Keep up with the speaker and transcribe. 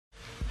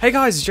Hey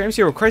guys, it's James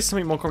here, or Cr4zE,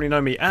 something more commonly know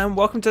me, and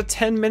welcome to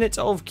 10 Minutes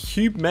of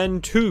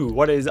Cubemen 2.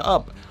 What is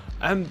up?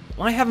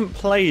 I haven't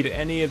played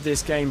any of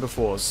this game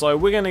before, so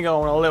we're going to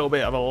go on a little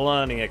bit of a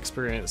learning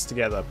experience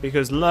together,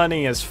 because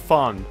learning is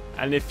fun,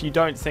 and if you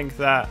don't think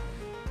that,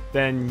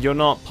 then you're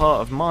not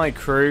part of my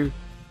crew.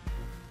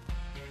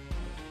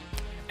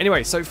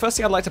 Anyway, so first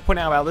thing I'd like to point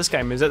out about this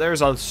game is that there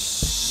is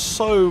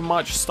so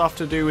much stuff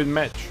to do with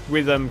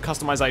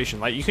customization.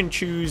 Like, you can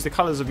choose the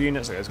colors of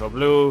units. Like, it's got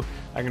blue,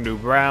 I can do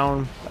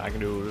brown, I can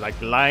do like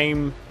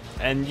lime,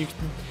 and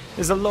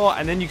there's a lot.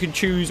 And then you can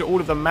choose all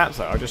of the maps.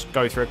 Like, I'll just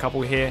go through a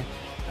couple here.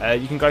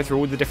 You can go through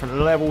all the different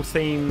level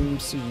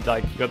themes.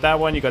 Like, you got that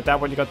one, you got that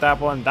one, you got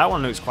that one. That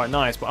one looks quite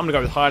nice, but I'm gonna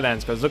go with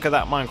Highlands because look at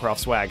that Minecraft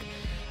swag.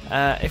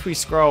 If we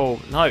scroll,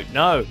 no,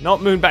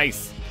 not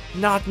Moonbase,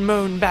 not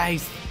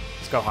Moonbase.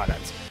 Let's go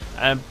Highlands.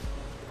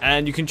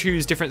 And you can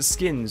choose different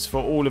skins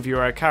for all of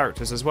your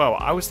characters as well.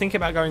 I was thinking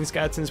about going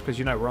skeletons because,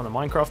 you know, we're on a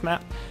Minecraft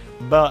map,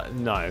 but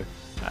no.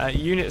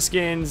 Unit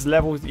skins,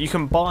 levels, you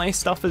can buy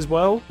stuff as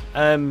well,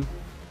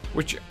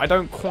 which I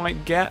don't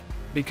quite get,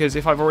 because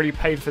if I've already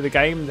paid for the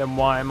game, then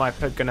why am I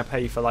going to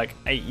pay for like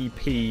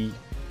 80p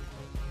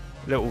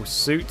little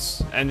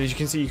suits? And as you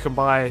can see, you can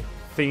buy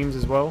themes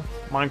as well,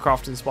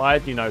 Minecraft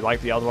inspired, you know, like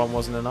the other one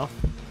wasn't enough.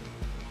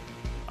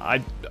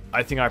 I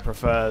think I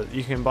prefer,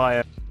 you can buy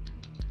a...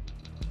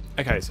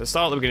 Okay, so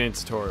start at the beginning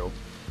tutorial.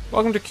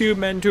 Welcome to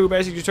Cubemen 2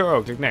 basic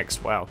tutorial. Click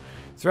next. Wow.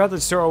 Throughout the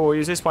tutorial, we'll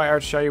use this white arrow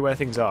to show you where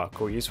things are.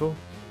 Cool, useful.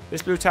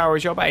 This blue tower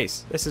is your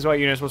base. This is where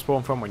units will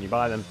spawn from when you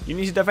buy them. You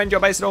need to defend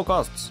your base at all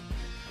costs.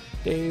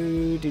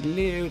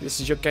 This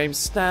is your game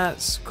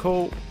stats.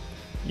 Cool.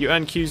 You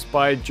earn cubes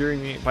by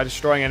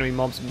destroying enemy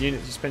mobs and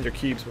units. You spend your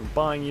cubes when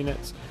buying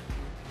units.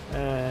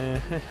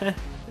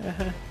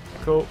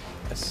 Cool.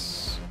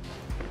 That's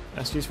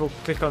useful.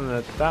 Click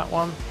on that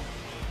one.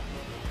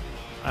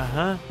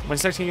 When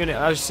selecting a unit,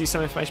 I'll see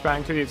some information about it,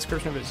 including the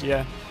description of it.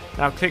 Yeah.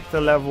 Now click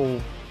the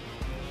level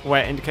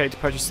where it indicates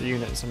to purchase the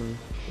units, and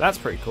that's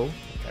pretty cool.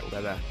 Okay, we'll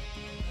go there.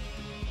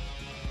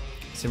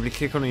 Simply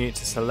click on the unit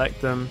to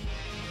select them,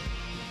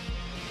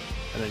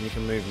 and then you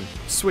can move them.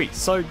 Sweet.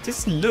 So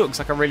this looks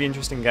like a really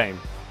interesting game.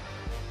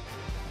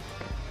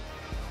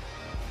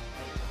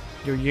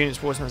 Your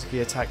units will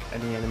automatically attack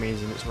any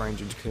enemies in its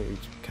range.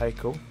 Okay,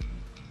 cool.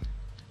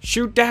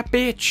 Shoot that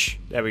bitch!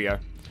 There we go.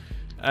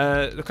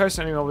 The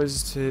closer enemy mob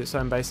is to its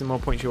own base, the more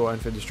points you'll earn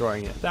for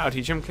destroying it. That'll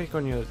teach him. Click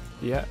on your...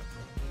 Yeah.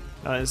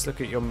 Now let's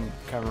look at your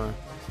camera.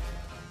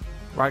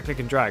 Right click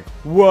and drag.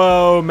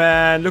 Whoa,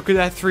 man. Look at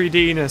that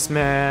 3D-ness,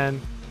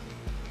 man.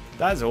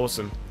 That's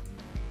awesome.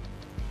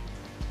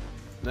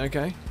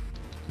 Okay.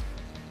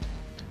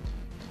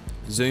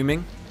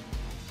 Zooming.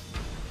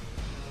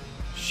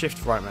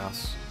 Shift right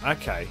mouse.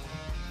 Okay.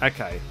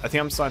 Okay. I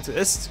think I'm starting to...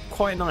 This is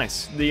quite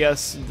nice.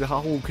 The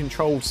whole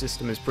control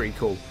system is pretty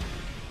cool.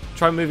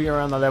 Try moving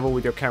around the level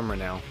with your camera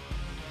now.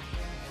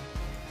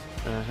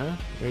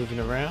 Moving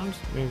around,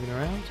 moving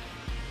around.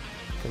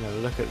 Gonna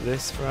look at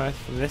this right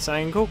from this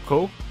angle.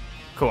 Cool,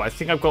 cool. I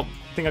think I got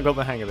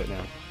the hang of it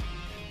now.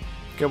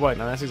 Good work.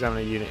 Now let's examine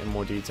a unit in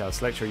more detail.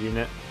 Select your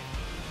unit.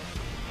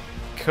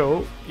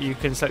 Cool. You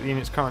can select the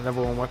unit's current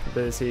level and weapon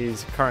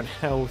abilities, current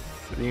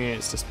health. The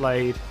unit's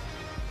displayed.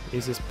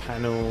 Use this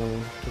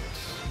panel.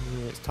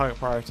 Unit's target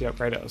priority.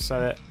 Upgrade it or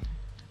sell it.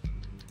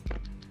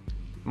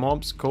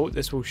 Mobs, cool.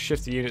 This will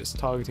shift the unit's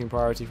targeting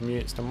priority from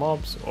units to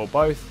mobs, or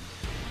both.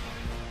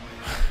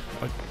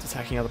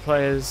 Attacking other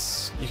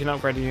players. You can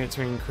upgrade a unit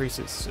to increase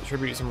its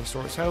attributes and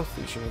restore its health.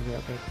 You should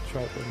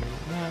try it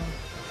now.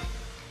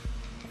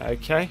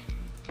 Okay.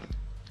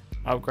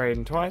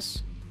 Upgrading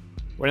twice.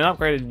 When an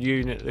upgraded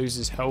unit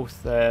loses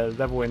health, their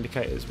level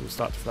indicators will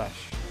start to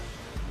flash.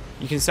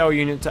 You can sell a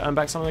unit to earn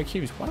back some of their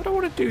cubes. Why would I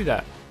want to do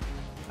that?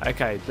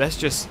 Okay, let's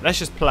just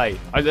play.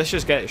 Let's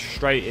just get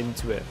straight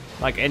into it,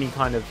 like any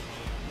kind of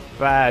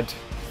bad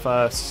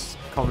first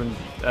common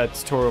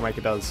tutorial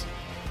maker does.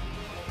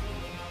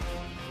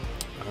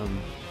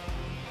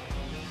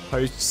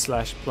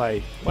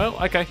 Post/play. Well,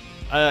 okay.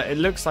 It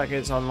looks like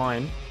it's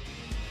online.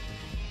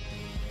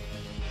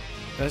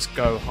 Let's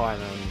go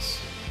Highlands.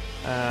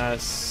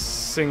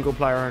 Single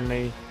player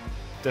only.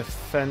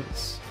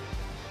 Defense.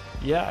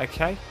 Yeah,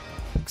 okay.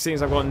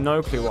 Seems I've got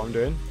no clue what I'm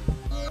doing.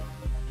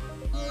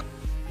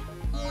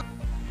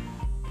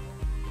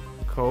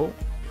 Cool.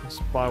 Let's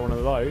buy one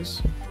of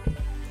those.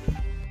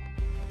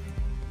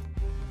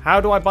 How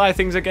do I buy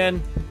things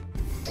again?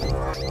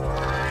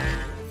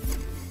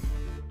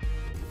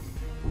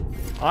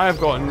 I have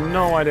got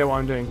no idea what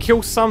I'm doing.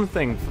 Kill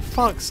something, for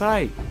fuck's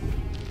sake.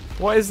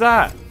 What is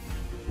that?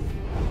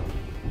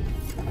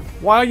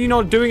 Why are you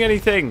not doing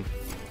anything?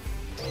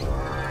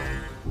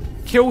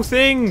 Kill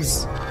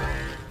things.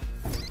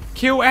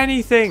 Kill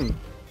anything.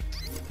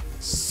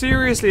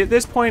 Seriously, at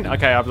this point?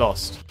 Okay, I've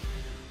lost.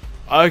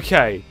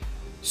 Okay.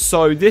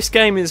 So this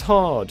game is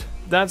hard.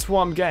 That's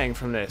what I'm getting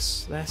from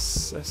this.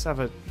 Let's have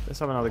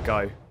another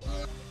go.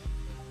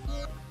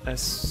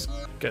 Let's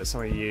get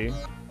some of you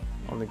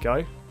on the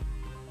go.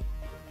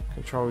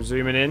 Control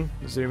zooming in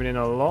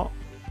a lot.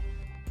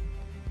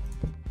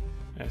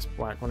 Let's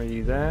whack one of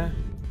you there.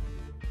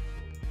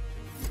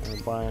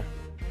 I'll buy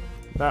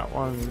that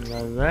one,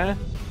 go there.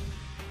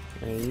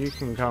 And you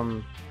can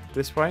come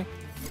this way,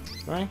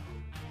 right?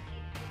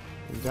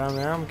 Down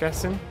there, I'm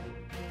guessing.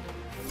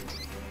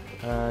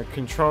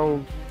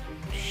 Control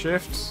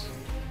shift.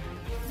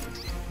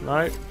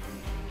 No.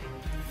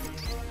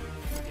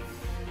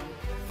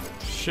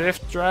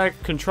 Shift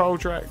drag, control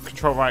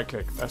right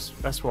click.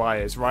 That's why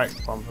it's right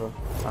bumper.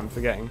 I'm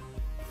forgetting.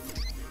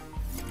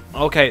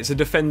 Okay, it's a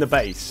defend the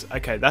base.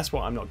 Okay, that's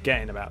what I'm not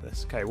getting about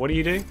this. Okay, what do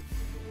you do?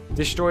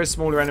 Destroy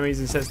smaller enemies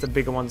and sets the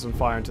bigger ones on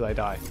fire until they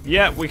die.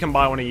 Yeah, we can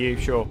buy one of you,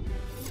 sure.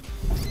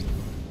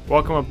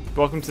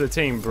 Welcome to the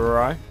team,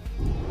 bro.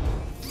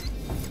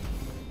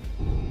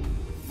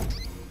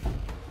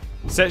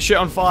 Set shit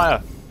on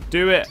fire.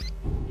 Do it.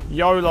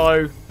 YOLO.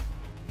 And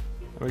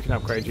we can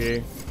upgrade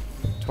you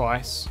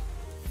twice.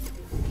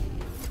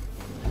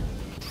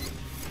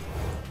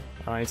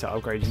 I need to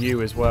upgrade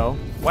you as well.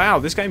 Wow,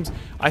 this game's...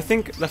 I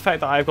think the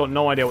fact that I've got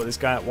no idea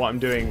what I'm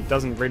doing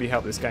doesn't really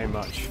help this game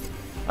much.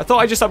 I thought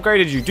I just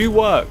upgraded you. Do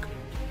work.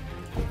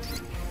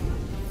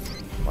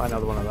 Buy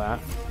another one of that.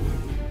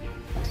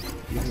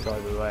 You can go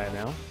over there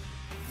now.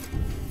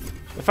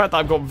 The fact that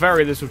I've got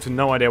very little to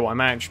no idea what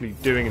I'm actually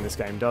doing in this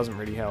game doesn't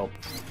really help.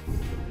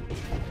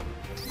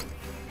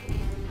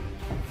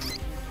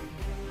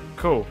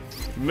 Cool.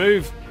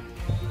 Move.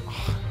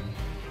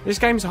 This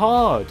game's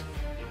hard.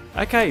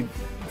 Okay,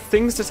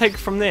 things to take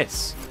from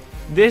this.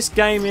 This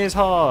game is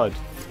hard.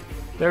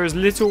 There is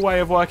little way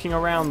of working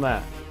around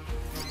that.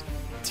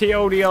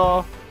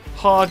 TLDR,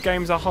 hard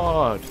games are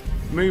hard.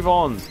 Move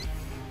on.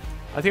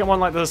 I think I'm on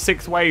like the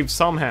 6th wave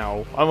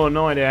somehow. I've got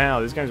no idea how.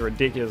 This game's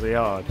ridiculously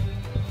hard.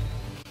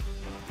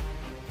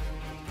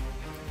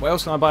 What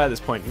else can I buy at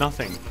this point?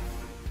 Nothing.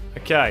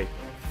 Okay.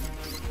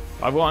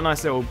 I've got a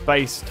nice little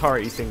base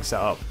turret-y thing set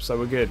up, so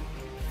we're good.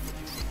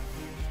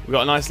 We've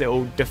got a nice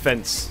little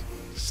defense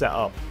set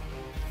up.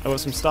 I've got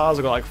some stars.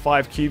 I've got like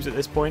 5 cubes at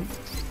this point.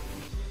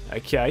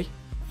 Okay.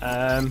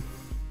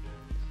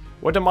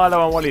 What do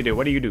Milo and Wally do?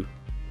 What do you do?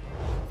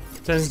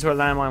 Turns into a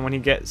landmine when he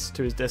gets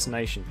to his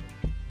destination.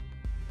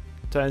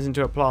 Turns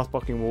into a glass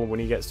blocking wall when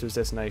he gets to his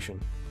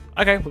destination.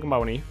 Okay, we can buy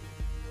one of you.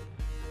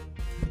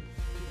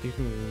 You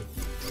can...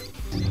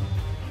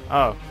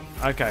 Oh,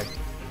 okay.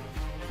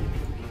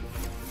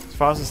 As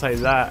far as to say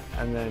that,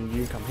 and then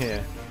you come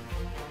here.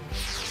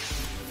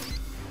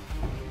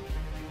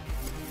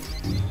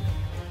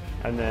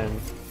 And then...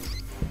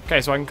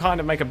 Okay, so I can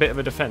kind of make a bit of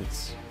a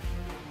defense.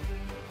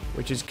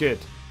 Which is good.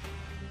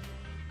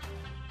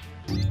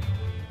 Let's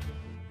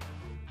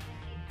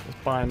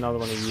buy another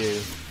one of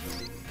you.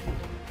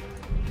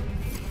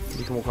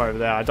 You can walk over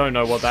there. I don't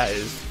know what that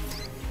is.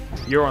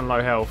 You're on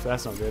low health.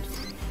 That's not good.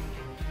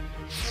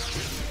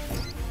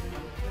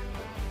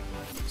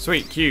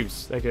 Sweet,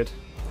 cubes. They're good.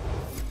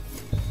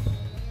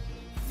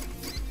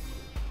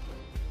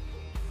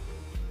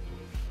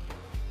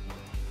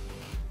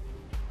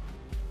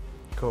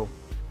 Cool.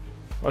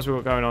 What's we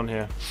got going on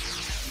here?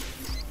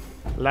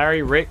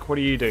 Larry, Rick, what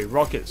do you do?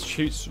 Rockets.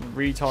 Shoots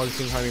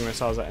retargeting homing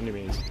missiles at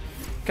enemies.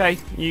 Okay,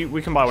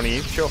 we can buy one of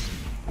you. Sure.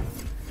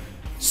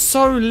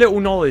 So little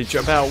knowledge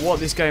about what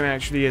this game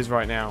actually is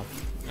right now.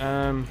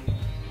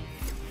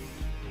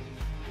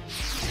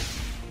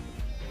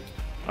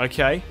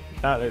 Okay,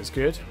 that looks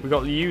good. We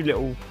got you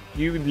little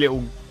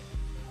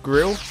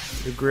grill.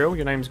 Your grill.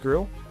 Your name's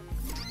Grill.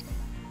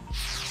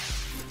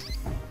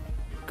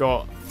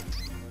 Got.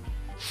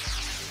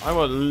 I've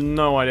got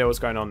no idea what's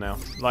going on now.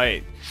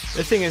 Like,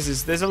 the thing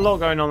is there's a lot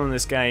going on in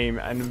this game,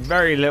 and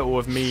very little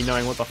of me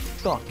knowing what the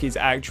fuck is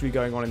actually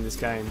going on in this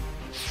game.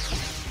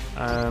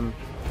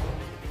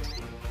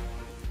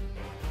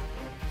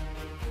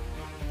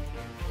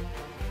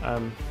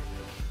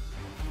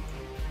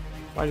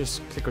 I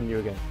just click on you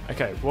again.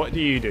 Okay, what do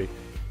you do?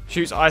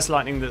 Shoots ice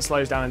lightning that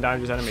slows down and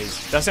damages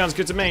enemies. That sounds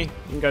good to me. You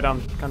can go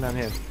down, come down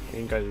here.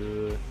 You can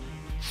go,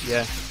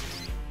 yeah.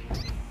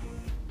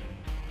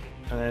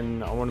 And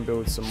then I want to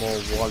build some more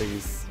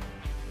Wallies.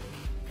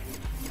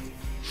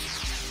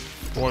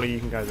 Wally, you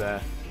can go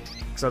there.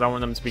 Because I don't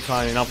want them to be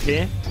climbing up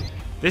here.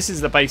 This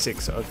is the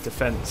basics of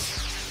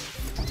defense.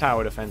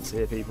 Tower defense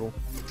here, people.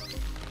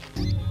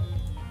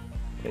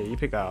 Yeah, you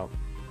pick that up.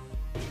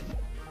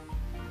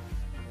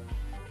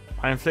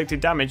 I inflicted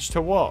damage to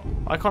what?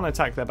 I can't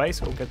attack their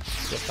base. Oh, get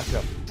back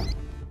up.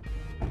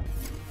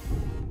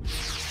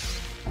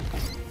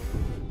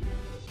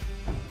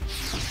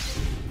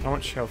 How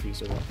much health you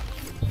still got?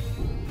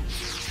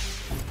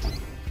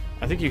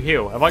 I think you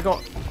heal. Have I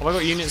got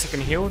units that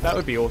can heal? That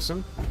would be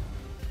awesome.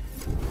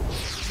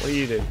 What do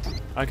you do?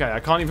 Okay,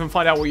 I can't even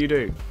find out what you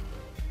do.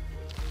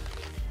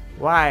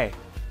 Why?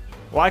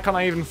 Why can't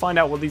I even find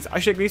out what these... I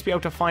should at least be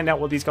able to find out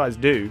what these guys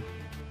do.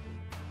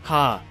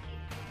 Ha. Huh.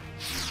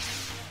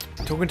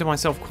 Talking to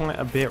myself quite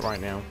a bit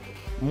right now.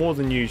 More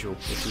than usual,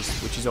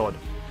 which is odd.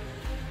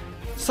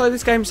 So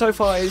this game so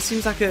far, it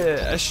seems like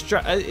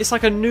it's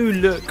like a new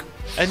look.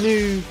 A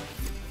new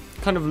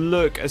kind of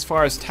look as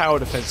far as tower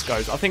defense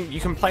goes. I think you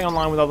can play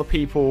online with other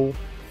people,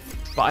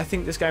 but I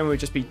think this game would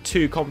just be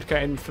too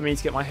complicated for me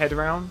to get my head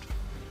around.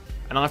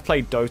 And I've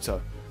played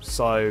Dota,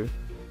 so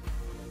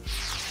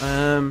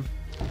I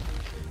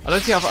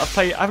don't think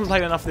I haven't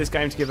played enough of this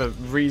game to give a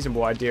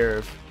reasonable idea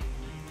of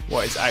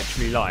what it's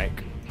actually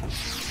like.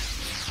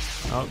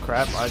 Oh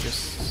crap! I've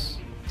just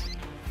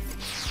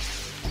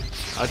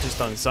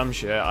done some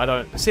shit. I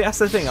don't see. That's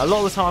the thing. A lot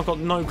of the time, I've got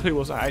no clue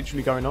what's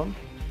actually going on,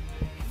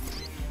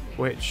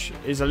 which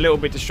is a little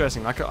bit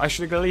distressing. Like I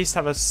should at least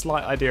have a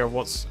slight idea of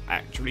what's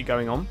actually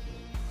going on.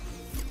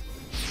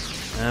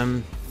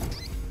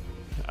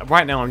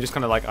 Right now, I'm just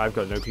kind of like I've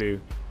got no clue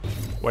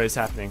what is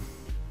happening.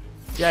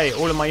 Yay!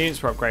 All of my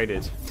units were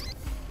upgraded.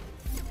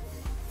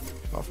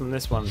 Apart from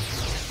this one,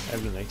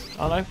 evidently.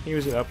 Oh no, he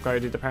was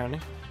upgraded apparently.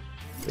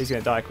 He's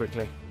gonna die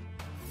quickly.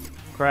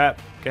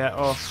 Crap, get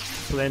off.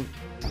 Flint.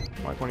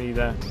 Like one of you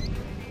there.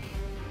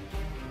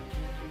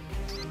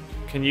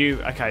 Can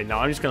you... Okay, no,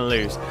 I'm just gonna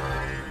lose.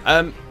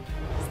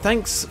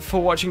 Thanks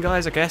for watching,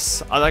 guys, I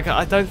guess.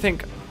 I don't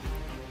think...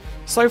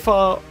 So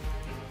far,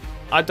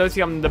 I don't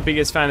think I'm the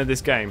biggest fan of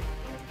this game.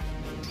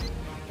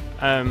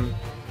 So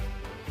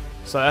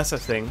that's a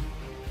thing.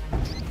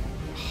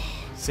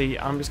 See,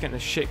 I'm just getting the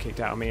shit kicked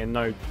out of me and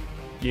no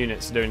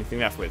units to do anything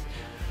left with.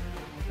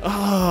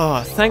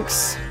 Oh,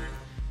 thanks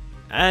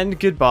and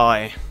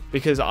goodbye.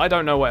 Because I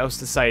don't know what else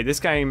to say. This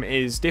game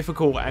is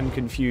difficult and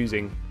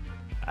confusing.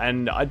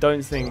 And I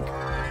don't think...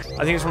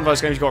 I think it's one of those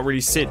games you've got to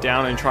really sit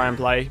down and try and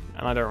play.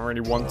 And I don't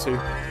really want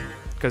to.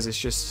 Because it's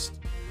just...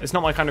 It's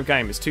not my kind of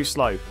game. It's too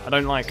slow. I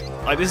don't like...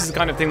 Like, this is the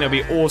kind of thing that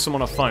would be awesome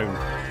on a phone.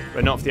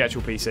 But not for the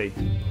actual PC.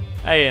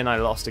 Hey, and I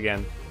lost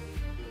again.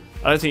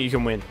 I don't think you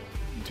can win,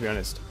 to be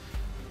honest.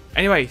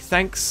 Anyway,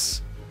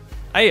 thanks.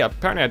 Hey,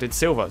 apparently I did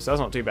silver, so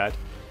that's not too bad.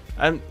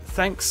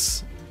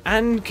 Thanks,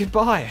 and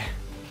goodbye.